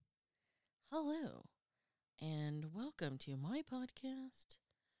Hello, and welcome to my podcast,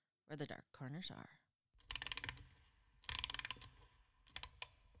 Where the Dark Corners Are.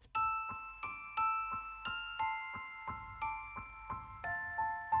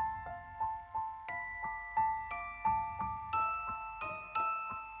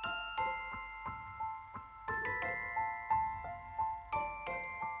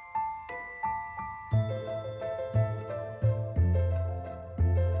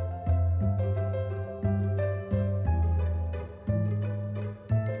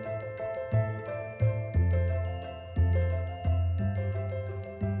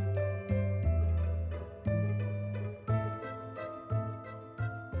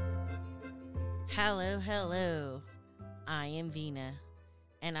 Hello. I am Vina,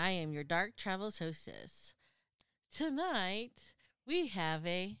 and I am your Dark Travels hostess. Tonight, we have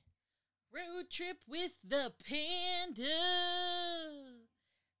a road trip with the Panda.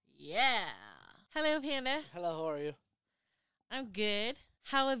 Yeah. Hello, Panda. Hello, how are you? I'm good.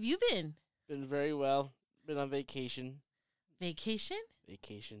 How have you been? Been very well. Been on vacation. Vacation?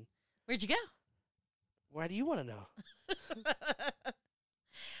 Vacation. Where'd you go? Why do you want to know?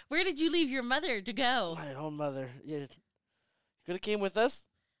 Where did you leave your mother to go? My own mother. Yeah. You could have came with us.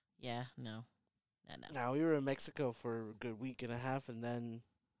 Yeah, no. No, we were in Mexico for a good week and a half, and then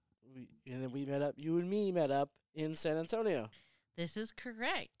we met up. You and me met up in San Antonio. This is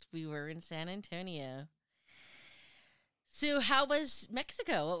correct. We were in San Antonio. So how was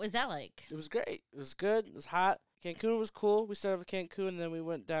Mexico? What was that like? It was great. It was good. It was hot. Cancun was cool. We started with Cancun, and then we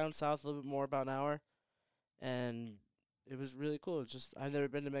went down south a little bit more, about an hour, and it was really cool. It's just I've never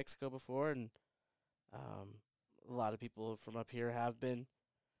been to Mexico before, and a lot of people from up here have been.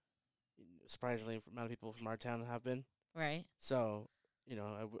 Surprisingly, a amount of people from our town have been. Right. So,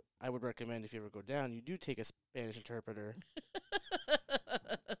 I would recommend if you ever go down, you do take a Spanish interpreter.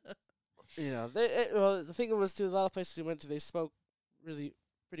 The thing was too. A lot of places we went to, they spoke really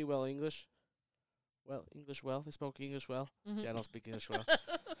pretty well English. Well. They spoke English well. Mhm. See, I don't speak English well.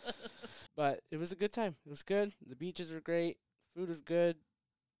 But it was a good time. It was good. The beaches were great. Food was good.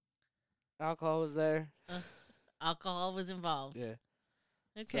 Alcohol was there. Alcohol was involved. Yeah.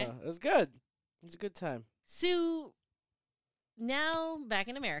 Okay. So it was good. It was a good time. So now back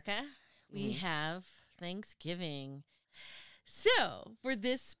in America, we Mhm. have Thanksgiving. So for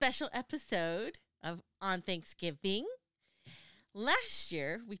this special episode of On Thanksgiving, last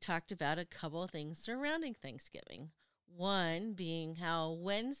year we talked about a couple of things surrounding Thanksgiving. One being how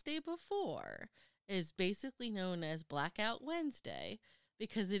Wednesday before is basically known as Blackout Wednesday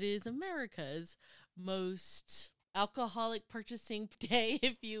because it is America's most alcoholic purchasing day,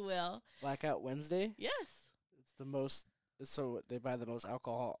 if you will. Blackout Wednesday. Yes. It's the most. So they buy the most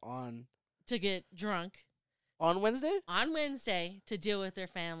alcohol on To get drunk Wednesday. on Wednesday to deal with their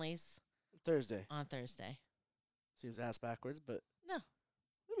families Thursday. on Thursday. Seems ass backwards, but No.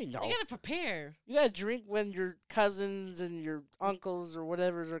 I mean, no. You gotta prepare. You gotta drink when your cousins and your uncles or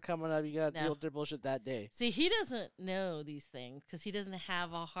whatever's are coming up. You gotta No. deal with their bullshit that day. See, he doesn't know these things because he doesn't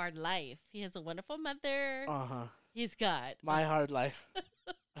have a hard life. He has a wonderful mother. He's got My hard life.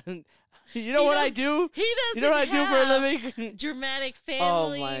 You know what I do? He doesn't. You know what I do for a have living? Dramatic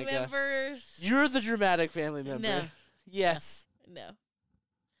family my God. members. You're the dramatic family member. No. Yes. No.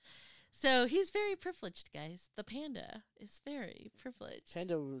 So he's very privileged, guys. The panda is very privileged.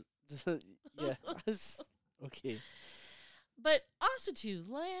 Panda was. Yeah. Okay. But also, too,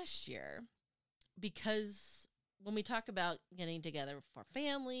 last year, because when we talk about getting together for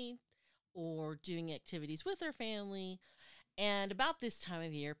family or doing activities with our family, and about this time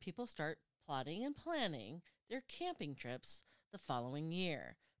of year, people start plotting and planning their camping trips the following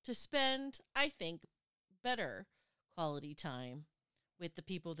year to spend, I think, better quality time with the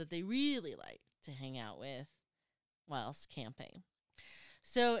people that they really like to hang out with whilst camping.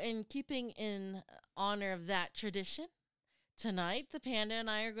 So, in keeping in honor of that tradition, tonight the panda and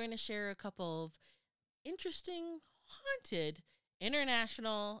I are going to share a couple of interesting, haunted,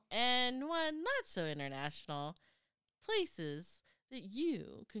 international, and one not so international places that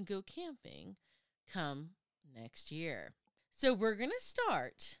you can go camping come next year. So, we're going to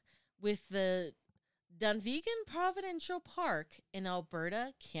start with the Dunvegan Provincial Park in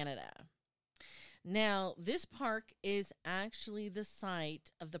Alberta, Canada. Now, this park is actually the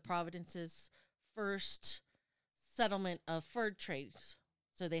site of the province's first settlement of fur trades.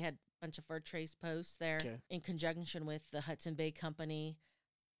 So they had a bunch of fur trade posts there in conjunction with the Hudson Bay Company.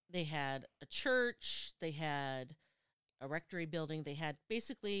 They had a church, they had a rectory building, they had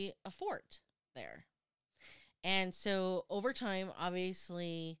basically a fort there. And so over time,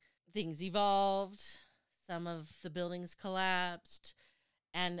 obviously, things evolved. Some of the buildings collapsed.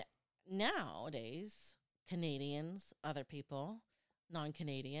 And nowadays, Canadians, other people,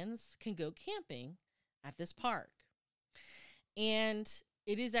 non-Canadians, can go camping at this park. And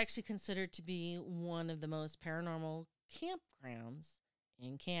it is actually considered to be one of the most paranormal campgrounds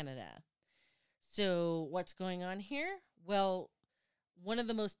in Canada. So, what's going on here? Well, one of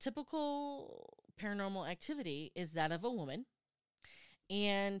the most typical paranormal activity is that of a woman.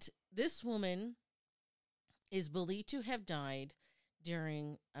 And this woman is believed to have died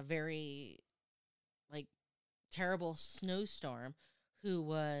during a very terrible snowstorm, who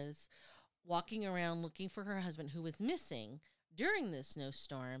was walking around looking for her husband who was missing during this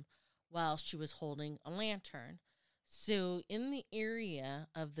snowstorm while she was holding a lantern. So in the area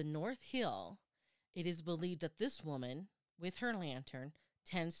of the North Hill, it is believed that this woman with her lantern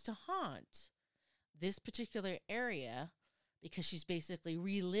tends to haunt this particular area because she's basically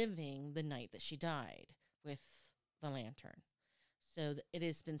reliving the night that she died with the lantern. So it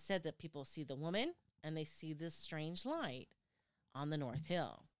has been said that people see the woman and they see this strange light on the North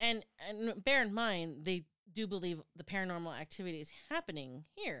Hill. And bear in mind, they do believe the paranormal activity is happening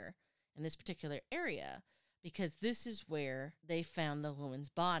here in this particular area because this is where they found the woman's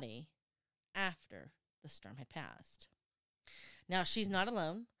body after the storm had passed. Now, she's not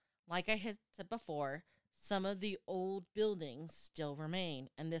alone. Like I had said before, some of the old buildings still remain,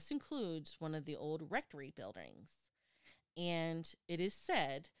 and this includes one of the old rectory buildings. And it is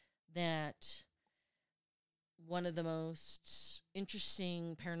said that one of the most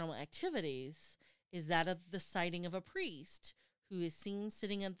interesting paranormal activities is that of the sighting of a priest who is seen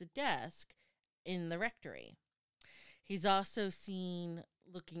sitting at the desk in the rectory. He's also seen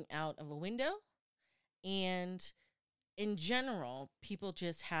looking out of a window, and in general, people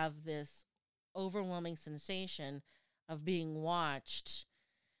just have this overwhelming sensation of being watched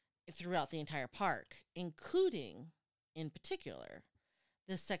throughout the entire park, including, in particular,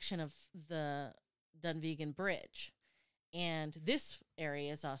 this section of the Dunvegan Bridge. And this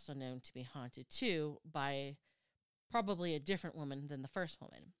area is also known to be haunted, too, by probably a different woman than the first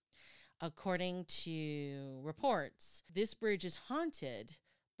woman. According to reports, this bridge is haunted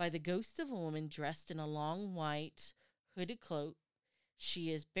by the ghost of a woman dressed in a long white hooded cloak.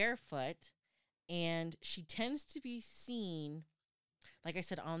 She is barefoot, and she tends to be seen, like I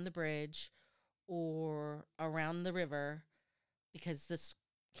said, on the bridge or around the river, because this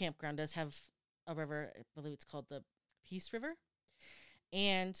campground does have a river. I believe it's called the Peace River.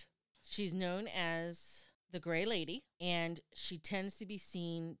 And she's known as the Gray Lady, and she tends to be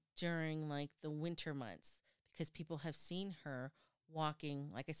seen during the winter months because people have seen her walking,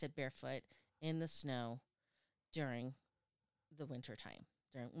 like I said, barefoot in the snow during the winter time,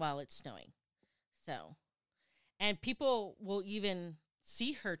 while it's snowing. So, and people will even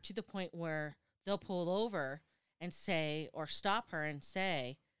see her to the point where they'll pull over and say, or stop her and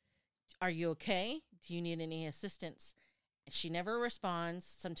say, "Are you okay? Do you need any assistance?" And she never responds.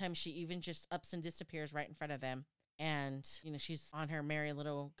 Sometimes she even just ups and disappears right in front of them. And, she's on her merry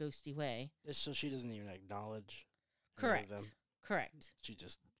little ghosty way. So she doesn't even acknowledge Correct. them. Correct. She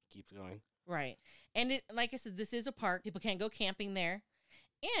just keeps going. Right. And like I said, this is a park. People can't go camping there.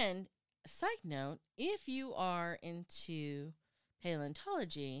 And a side note, if you are into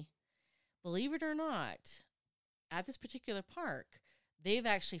paleontology, believe it or not, at this particular park, they've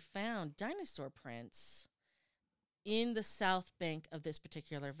actually found dinosaur prints in the south bank of this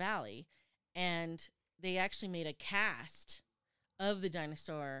particular valley. And they actually made a cast of the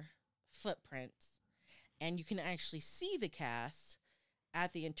dinosaur footprints. And you can actually see the cast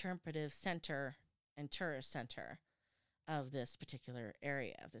at the interpretive center and tourist center of this particular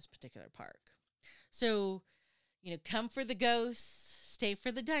area, of this particular park. So, come for the ghosts, stay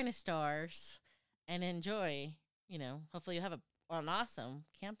for the dinosaurs, and enjoy, hopefully you'll have an awesome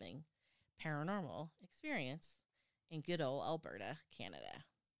camping paranormal experience in good old Alberta, Canada.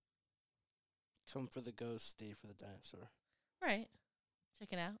 Come for the ghost, stay for the dinosaur. Right. Check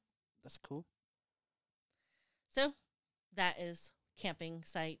it out. That's cool. So, that is Camping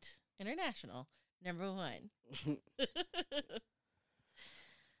Site International, number 1.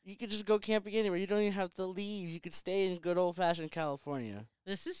 You could just go camping anywhere. You don't even have to leave. You could stay in good old-fashioned California.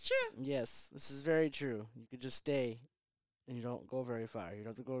 This is true. Yes, this is very true. You could just stay, and you don't go very far. You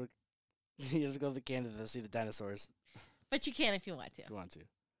don't have to go to, you have to go to Canada to see the dinosaurs. But you can if you want to. If you want to.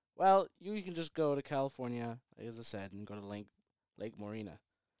 Well, you can just go to California, as I said, and go to Lake Morena.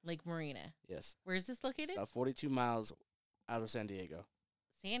 Lake Morena. Yes. Where is this located? About 42 miles out of San Diego.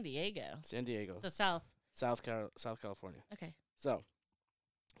 San Diego. San Diego. So south. South California. Okay. So,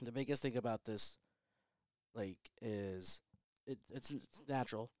 the biggest thing about this lake is it's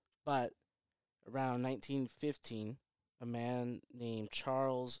natural, but around 1915, a man named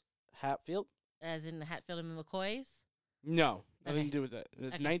Charles Hatfield? as in the Hatfield and McCoys? No, nothing Okay. to do with that.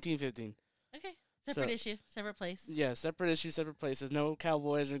 It's Okay. 1915. Okay. Separate So- issue, separate place. Yeah, separate issue, separate places. No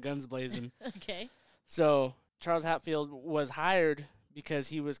cowboys and guns blazing. Okay. So Charles Hatfield was hired because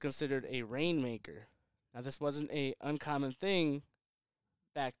he was considered a rainmaker. Now this wasn't a uncommon thing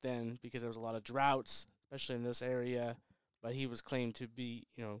back then because there was a lot of droughts, especially in this area. But he was claimed to be,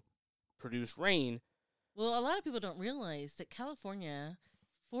 produce rain. Well, a lot of people don't realize that California,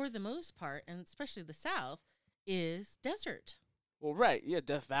 for the most part, and especially the South, is desert. Well, right, yeah,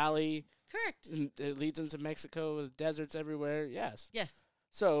 Death Valley, Correct. and it leads into Mexico with deserts everywhere. Yes. Yes.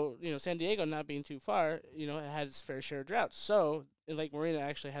 So, San Diego not being too far, it had its fair share of droughts. So, Lake Marina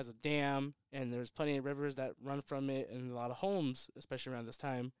actually has a dam, and there's plenty of rivers that run from it, and a lot of homes, especially around this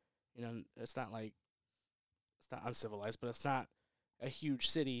time. It's not uncivilized, but it's not a huge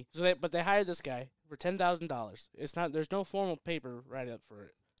city. So, but they hired this guy for $10,000. There's no formal paper write up for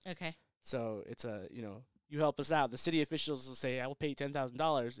it. Okay. So it's you help us out. The city officials will say, I will pay you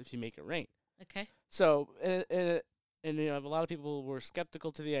 $10,000 if you make it rain. Okay. So, and a lot of people were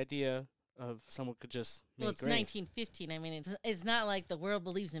skeptical to the idea of someone could just make Well, it's rain. 1915. I mean, it's not like the world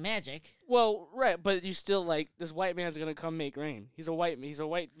believes in magic. Well, right, but you still this white man's gonna come make rain. He's a white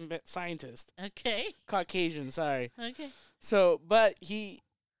scientist, Okay. Caucasian. Sorry. Okay. So, but he's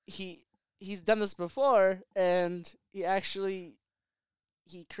done this before, and he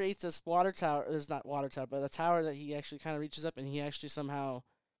creates this water tower. It's not water tower, but a tower that he actually kind of reaches up, and he actually somehow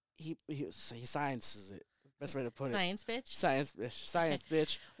he sciences it. Best way to put Science bitch. it. Science bitch. Science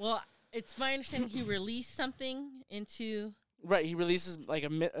bitch. Well, it's my understanding he released something into. Right. He releases like a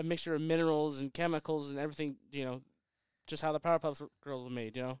mixture of minerals and chemicals and everything. Just how the Powerpuff Girls were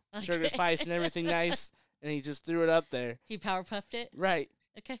made. Sugar, Okay. spice, and everything nice, and he just threw it up there. He power puffed it. Right.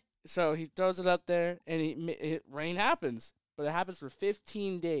 Okay. So he throws it up there, and rain happens, but it happens for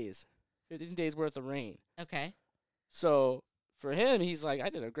 15 days. 15 days worth of rain. Okay. So for him, he's like, I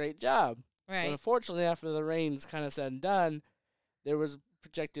did a great job. But Right. unfortunately, after the rain's kind of said and done, there was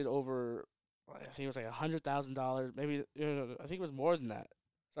projected over, I think it was like $100,000, maybe, I think it was more than that.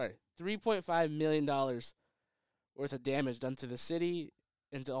 Sorry, $3.5 million worth of damage done to the city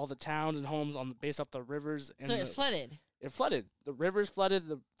and to all the towns and homes based off the rivers. And So it flooded. It flooded. The rivers flooded,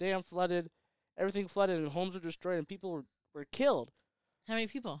 the dam flooded, everything flooded, and homes were destroyed, and people were killed. How many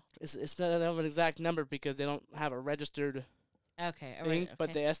people? It's not an exact number because they don't have a registered Okay. All thing, right. but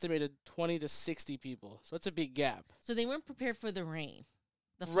Okay. they estimated 20 to 60 people. So it's a big gap. So they weren't prepared for the rain,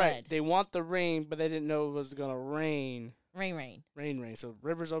 the flood. Right. They want the rain, but they didn't know it was going to rain. Rain. Rain. So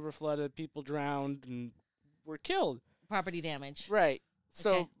rivers overflooded, people drowned, and were killed. Property damage. Right.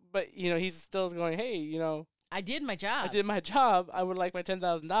 So, Okay. but, he's still going, hey, I did my job. I did my job. I would like my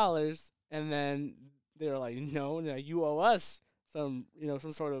 $10,000. And then they were like, no, you owe us some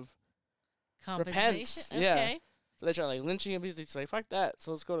sort of Compensation. repents, yeah. Okay. So they try lynching him. He's just like, fuck that.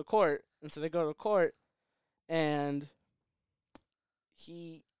 So let's go to court. And so they go to court, and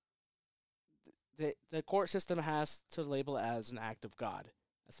the court system has to label it as an act of God.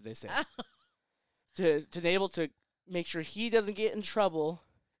 That's what they say. To be able to make sure he doesn't get in trouble,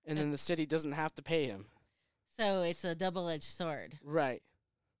 and then the city doesn't have to pay him. So it's a double-edged sword. Right.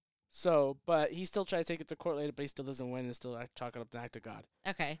 So, but he still tries to take it to court later, but he still doesn't win and still chalk it up to an act of God.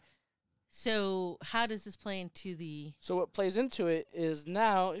 Okay. So how does this play into the? So what plays into it is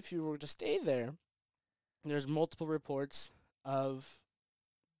now, if you were to stay there, there's multiple reports of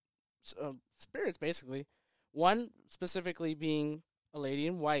spirits, basically. One specifically being a lady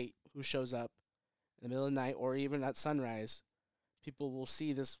in white who shows up in the middle of the night or even at sunrise. People will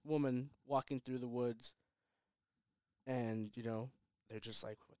see this woman walking through the woods, and, they're just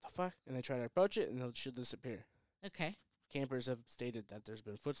like, what the fuck? And they try to approach it, and she'll disappear. Okay. Campers have stated that there's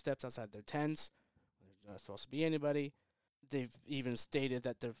been footsteps outside their tents. There's not supposed to be anybody. They've even stated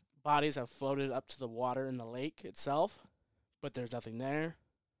that their bodies have floated up to the water in the lake itself, but there's nothing there.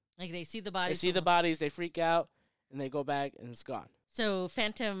 Like they see the body. They see the bodies, they freak out, and they go back, and it's gone. So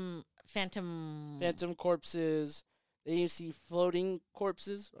phantom. Phantom corpses. They even see floating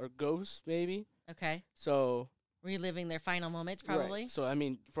corpses or ghosts, maybe. Okay. So Reliving their final moments, probably. Right. So, I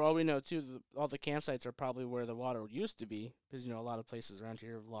mean, for all we know, too, all the campsites are probably where the water used to be, because, a lot of places around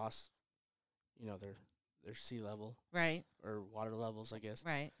here have lost, their sea level. Right. Or water levels, I guess.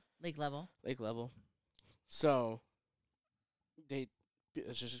 Right. Lake level. Lake level. So,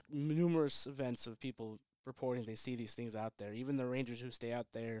 it's just numerous events of people reporting they see these things out there. Even the rangers who stay out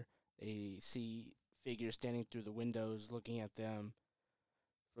there, they see figures standing through the windows looking at them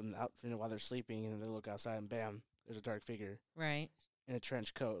while they're sleeping, and they look outside, and bam, there's a dark figure. Right. In a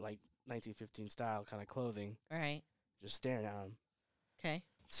trench coat, like 1915 style kind of clothing, Right. just staring at him. Okay.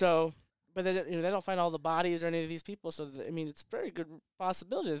 So, but they, they don't find all the bodies or any of these people. So, I mean, it's a very good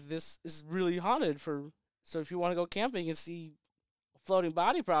possibility that this is really haunted for. So, if you want to go camping and see a floating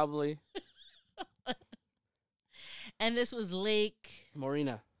body, probably And this was Lake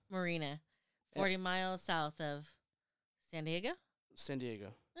Marina, Marina, Eh. 40 miles south of San Diego. San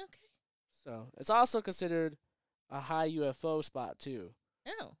Diego. Okay. So, it's also considered a high UFO spot too,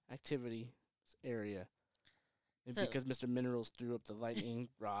 Oh. activity area. And So- because Mr. Minerals threw up the lightning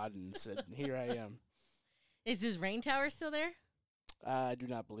rod and said, "Here I am." Is his rain tower still there? I do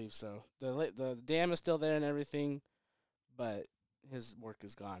not believe so. The dam is still there and everything, but his work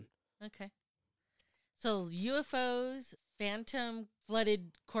is gone. Okay. So UFOs, phantom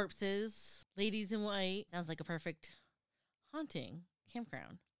flooded corpses, ladies in white. Sounds like a perfect haunting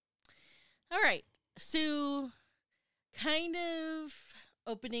campground. All right. So kind of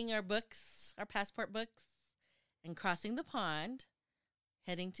opening our books, our passport books, and crossing the pond,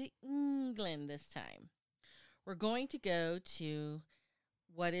 heading to England this time. We're going to go to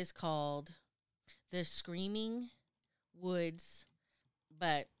what is called the Screaming Woods,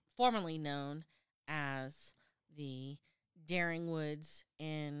 but formerly known as the Daring Woods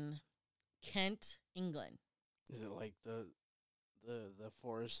in Kent, England. Is it like the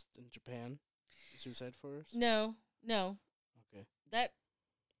forest in Japan, the suicide forest? No. Okay. That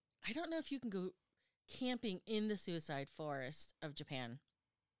I don't know if you can go camping in the suicide forest of Japan,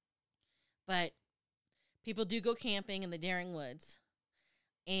 but people do go camping in the Daring Woods.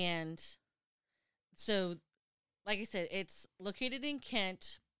 And so, like I said, it's located in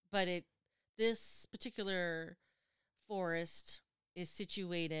Kent, but this particular forest is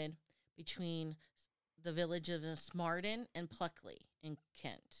situated between the village of Smarden and Pluckley in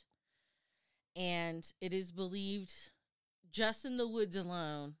Kent. And it is believed, just in the woods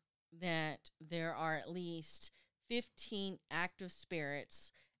alone, that there are at least 15 active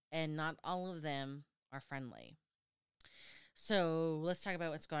spirits, and not all of them are friendly. So let's talk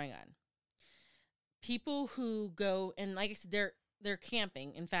about what's going on. People who go, and like I said, they're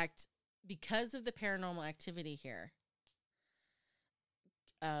camping. In fact, because of the paranormal activity here,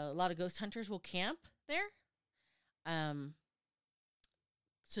 a lot of ghost hunters will camp there.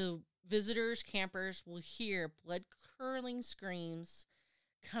 So visitors, campers will hear blood-curdling screams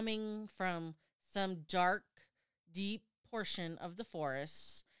coming from some dark, deep portion of the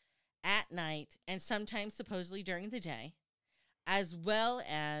forest at night, and sometimes supposedly during the day, as well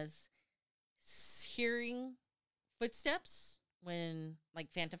as hearing footsteps, when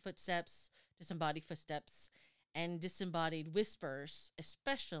like phantom footsteps, disembodied footsteps, and disembodied whispers,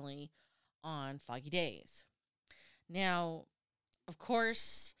 especially on foggy days. Now, of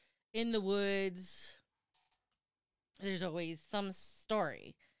course, in the woods, there's always some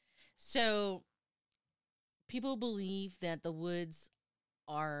story. So people believe that the woods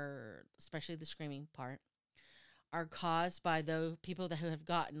are, especially the screaming part, are caused by those people who have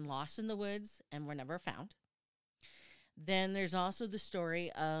gotten lost in the woods and were never found. Then there's also the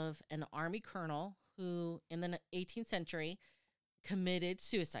story of an army colonel who, in the 18th century, committed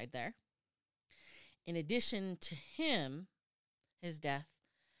suicide there. In addition to his death,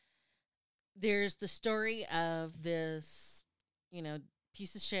 there's the story of this,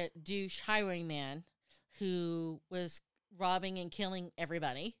 piece of shit douche highwayman who was robbing and killing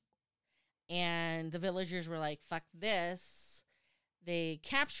everybody. And the villagers were like, fuck this. They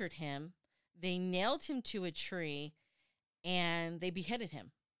captured him. They nailed him to a tree and they beheaded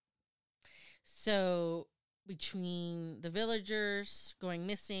him. So between the villagers going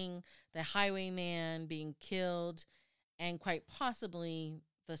missing, the highwayman being killed, and quite possibly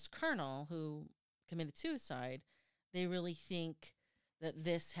this colonel who committed suicide, they really think that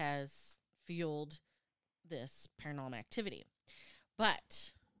this has fueled this paranormal activity.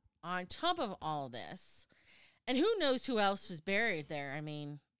 But on top of all this, and who knows who else is buried there? I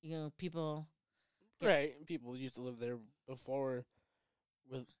mean, people. Right. People used to live there before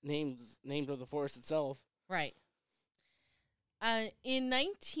with names of the forest itself. Right. In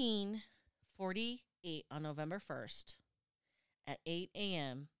 1948, on November 1st, at 8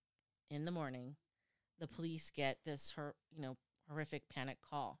 a.m. in the morning, the police get this horrific panic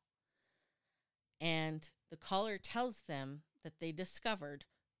call. And the caller tells them that they discovered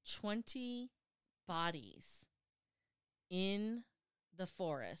 20 bodies in the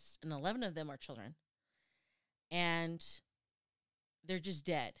forest, and 11 of them are children. And they're just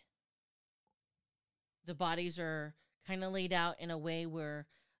dead. The bodies are kind of laid out in a way where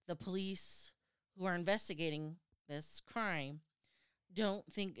the police who are investigating this crime don't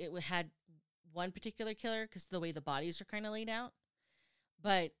think it had one particular killer because the way the bodies are kind of laid out.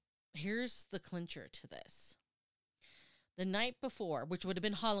 But here's the clincher to this. the night before, which would have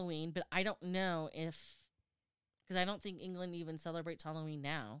been Halloween, but I don't know if, because I don't think England even celebrates Halloween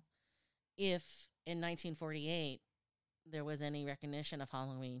now, if in 1948 there was any recognition of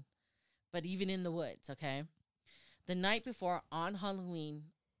Halloween. But even in the woods, okay? The night before, on Halloween,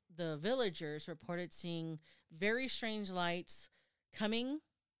 the villagers reported seeing very strange lights coming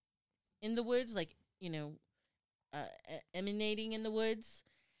in the woods, like, emanating in the woods,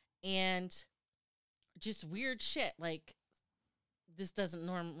 and just weird shit. Like, this doesn't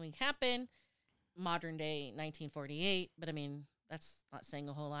normally happen. Modern day 1948, but I mean, that's not saying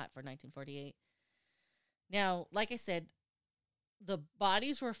a whole lot for 1948. Now, like I said, the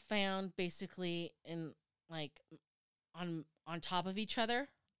bodies were found basically in, like, on top of each other,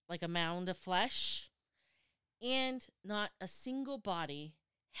 like a mound of flesh, and not a single body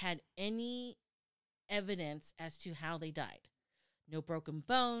had any evidence as to how they died. No broken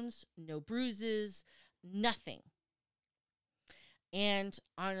bones, no bruises, nothing. And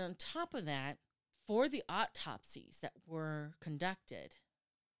on top of that, for the autopsies that were conducted,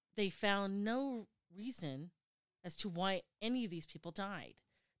 they found no reason as to why any of these people died.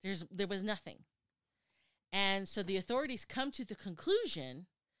 There was nothing. And so the authorities come to the conclusion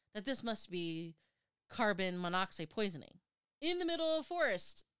that this must be carbon monoxide poisoning in the middle of a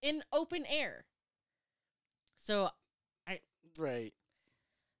forest, in open air. Right.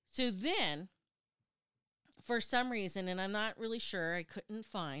 So then, for some reason, and I'm not really sure, I couldn't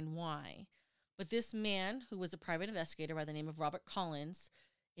find why, but this man, who was a private investigator by the name of Robert Collins,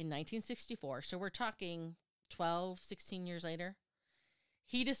 in 1964, so we're talking 12, 16 years later,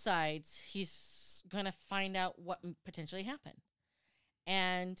 he decides he's going to find out what potentially happened.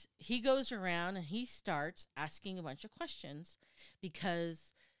 And he goes around and he starts asking a bunch of questions,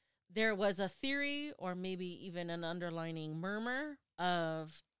 because there was a theory, or maybe even an underlining murmur,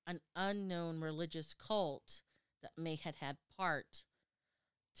 of an unknown religious cult that may had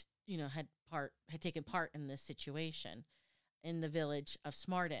taken part in this situation in the village of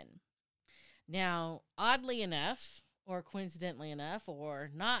Smarden. Now, oddly enough, or coincidentally enough, or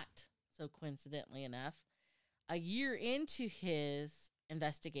not so coincidentally enough, a year into his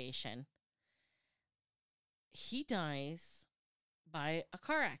investigation, he dies by a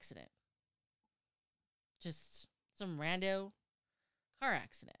car accident. Just some rando car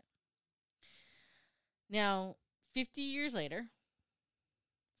accident. Now, 50 years later,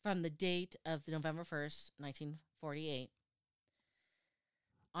 from the date of November 1st, 1948,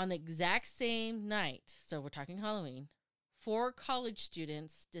 on the exact same night, so we're talking Halloween, 4 college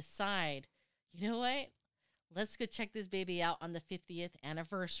students decide, you know what? Let's go check this baby out on the 50th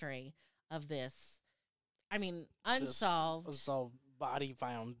anniversary of this. I mean, unsolved. Unsolved body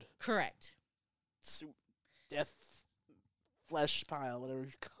found. Correct. Death flesh pile, whatever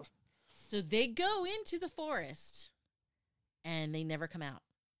you call it. So they go into the forest and they never come out.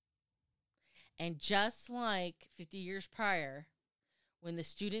 And just like 50 years prior, when the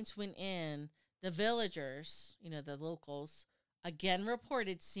students went in, the villagers, the locals, again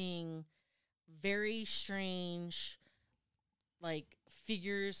reported seeing very strange, like,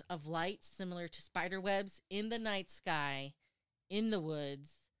 figures of light similar to spider webs in the night sky, in the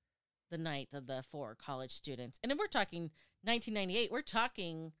woods, the night of the 4 college students. And then we're talking 1998. We're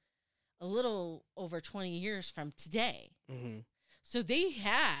talking a little over 20 years from today. Mm-hmm. So they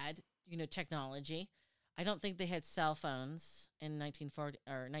had, technology. I don't think they had cell phones in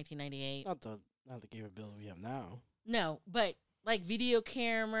 1998. Not the capability we have now. No, but like video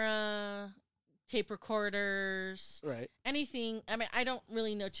camera, tape recorders, right? Anything. I mean, I don't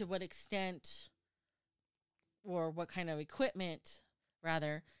really know to what extent or what kind of equipment,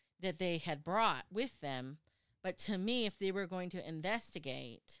 rather, that they had brought with them. But to me, if they were going to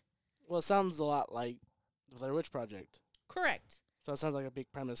investigate... Well, it sounds a lot like the Blair Witch Project. Correct. So it sounds like a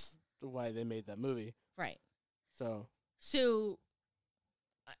big premise of why they made that movie. Right. So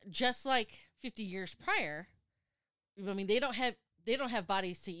just like 50 years prior, I mean, they don't have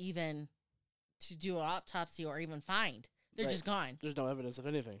bodies to even to do an autopsy or even find. They're just gone. There's no evidence of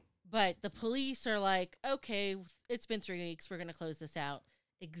anything. But the police are like, okay, it's been 3 weeks. We're going to close this out.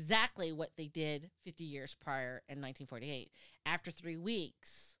 Exactly what they did 50 years prior in 1948. After 3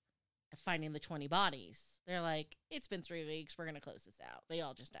 weeks of finding the 20 bodies, they're like, it's been 3 weeks. We're going to close this out. They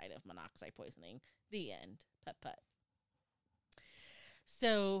all just died of monoxide poisoning. The end. Put.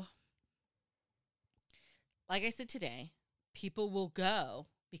 So, like I said today, people will go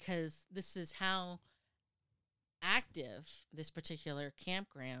because this is how active this particular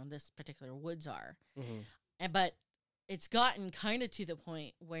campground, this particular woods are. Mm-hmm. But it's gotten kind of to the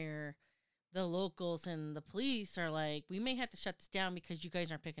point where the locals and the police are like, we may have to shut this down because you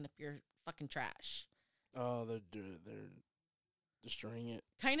guys aren't picking up your fucking trash. Oh, they're destroying it.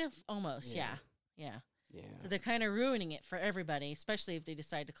 Kind of, almost, Yeah. yeah. Yeah. So they're kind of ruining it for everybody, especially if they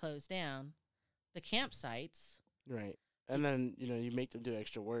decide to close down the campsites. Right. And then, you make them do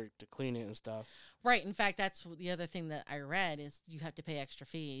extra work to clean it and stuff. Right. In fact, that's the other thing that I read is you have to pay extra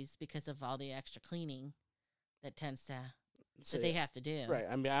fees because of all the extra cleaning that So, that they have to do. right.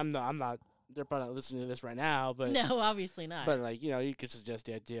 I mean, I'm not, they're probably not listening to this right now, but. No, obviously not. But, like, you could suggest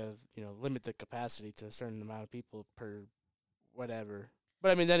the idea of, limit the capacity to a certain amount of people per whatever.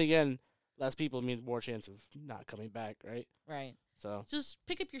 But, I mean, then again, less people means more chance of not coming back, right? Right. So. Just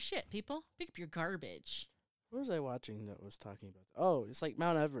pick up your shit, people. Pick up your garbage. What was I watching that was talking about? Oh, it's like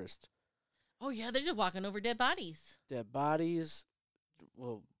Mount Everest. Oh, yeah, they're just walking over dead bodies. Dead bodies,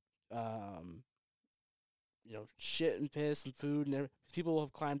 well, shit and piss and food and everything. People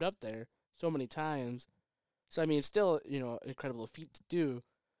have climbed up there so many times. So, I mean, it's still, an incredible feat to do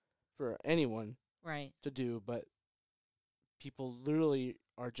for anyone Right. to do, but people literally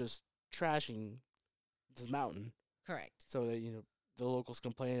are just trashing this mountain. Correct. So that, the locals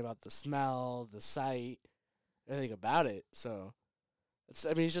complain about the smell, the sight, everything about it. So, it's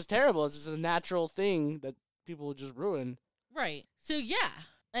just terrible. It's just a natural thing that people would just ruin. Right. So, yeah.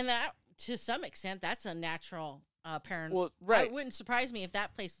 And that, to some extent, that's a natural paranormal. Well, right. It wouldn't surprise me if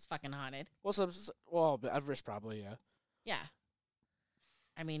that place is fucking haunted. Well, Everest probably, yeah. Yeah.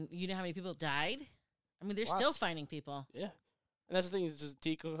 I mean, you know how many people died? I mean, they're still Lots. finding people. Yeah. And that's the thing, is just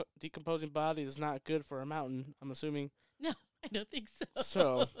decomposing bodies is not good for a mountain, I'm assuming. No, I don't think so.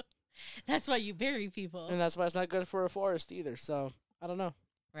 So. That's why you bury people. And that's why it's not good for a forest either. So, I don't know.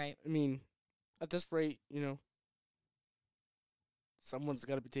 Right. I mean, at this rate, someone's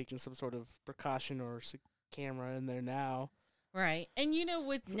got to be taking some sort of precaution or camera in there now. Right. And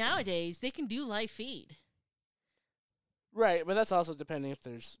with nowadays, they can do live feed. Right, but that's also depending if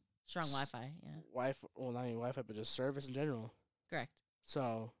there's Strong Wi-Fi, yeah. Wi-Fi, well, not even Wi-Fi, but just service in general. Correct.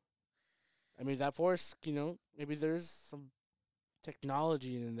 So, I mean, that forest, maybe there's some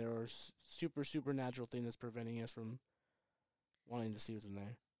technology in there or supernatural thing that's preventing us from wanting to see what's in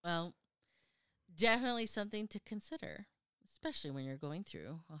there. Well, definitely something to consider, especially when you're going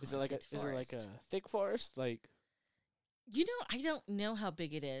through a Is it like a thick forest? Like, I don't know how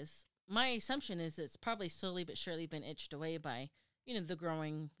big it is. My assumption is it's probably slowly but surely been itched away by, the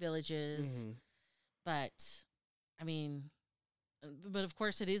growing villages. mm-hmm. But, I mean, but of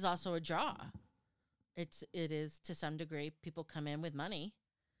course it is also a draw. It is to some degree. People come in with money.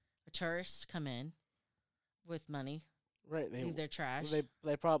 Tourists come in with money. Right, leave their trash.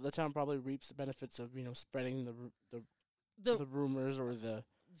 The town probably reaps the benefits of spreading the rumors or the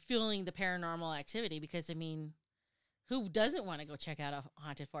fueling the paranormal activity, because I mean, who doesn't want to go check out a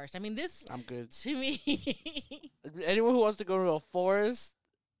haunted forest? I mean, this I'm good. to me. Anyone who wants to go to a forest,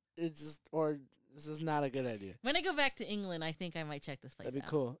 this is not a good idea. When I go back to England, I think I might check this place out. That'd be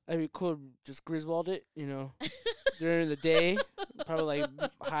cool. That'd be cool. Just Griswold it, during the day, probably like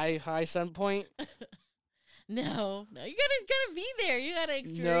high sun point. No, you gotta be there. You gotta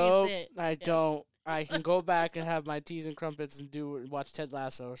experience No, it. I don't. I can go back and have my teas and crumpets and watch Ted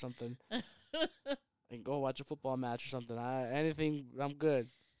Lasso or something. I can go watch a football match or something. Anything, I'm good.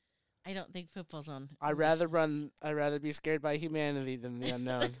 I don't think football's on. I'd rather be scared by humanity than the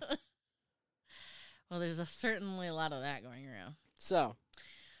unknown. Well, there's certainly a lot of that going around. So.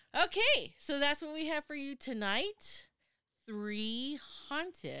 Okay, so that's what we have for you tonight. 3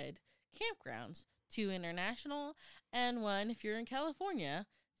 haunted campgrounds. 2 international, and 1, if you're in California,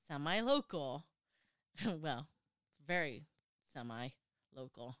 semi-local. Well, very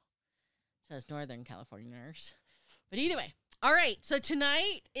semi-local. Says Northern Californians. But either way. All right, so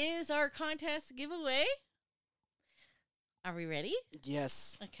tonight is our contest giveaway. Are we ready?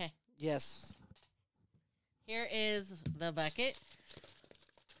 Yes. Okay. Yes. Here is the bucket.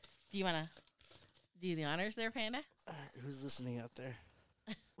 Do you want to do the honors there, Panda? All right, who's listening out there?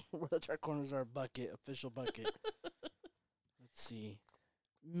 Where the Dark Corners are bucket, official bucket. Let's see.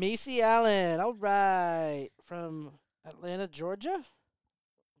 Macy Allen, all right. From Atlanta, Georgia?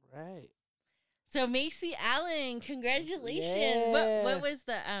 Right. So Macy Allen, congratulations. Yeah. What was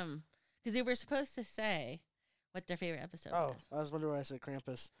the because they were supposed to say what their favorite episode was. I was wondering why I said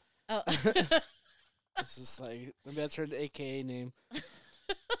Krampus. Oh. It's just like, maybe that's her AKA name.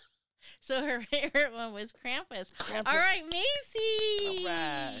 So her favorite one was Krampus. Krampus. All right, Macy. All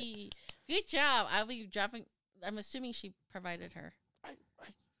right. Good job. I'll be dropping. I'm assuming she provided her.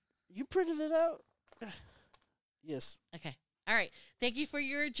 You printed it out? Yes. Okay. All right. Thank you for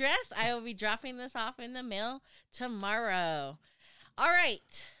your address. I will be dropping this off in the mail tomorrow. All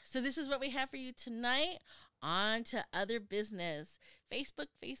right. So this is what we have for you tonight. On to other business. Facebook.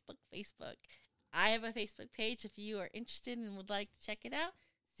 I have a Facebook page. If you are interested and would like to check it out,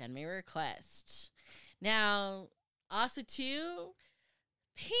 send me a request. Now, also too,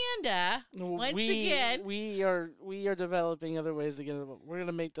 Panda, once again. We are developing other ways to get it. We're going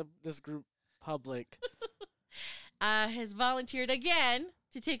to make this group public. Has volunteered again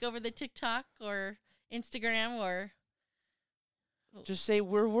to take over the TikTok or Instagram or... Just say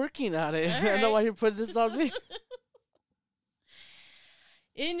we're working on it. All I don't know right. why you're putting this on me.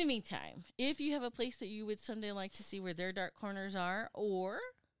 In the meantime, if you have a place that you would someday like to see where their dark corners are, or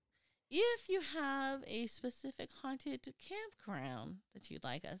if you have a specific haunted campground that you'd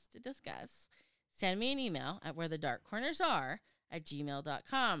like us to discuss, send me an email at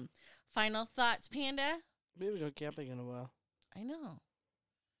wherethedarkcornersare@gmail.com. Final thoughts, Panda? We haven't gone camping in a while. I know.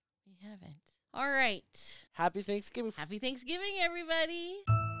 We haven't. All right. Happy Thanksgiving. Happy Thanksgiving, everybody.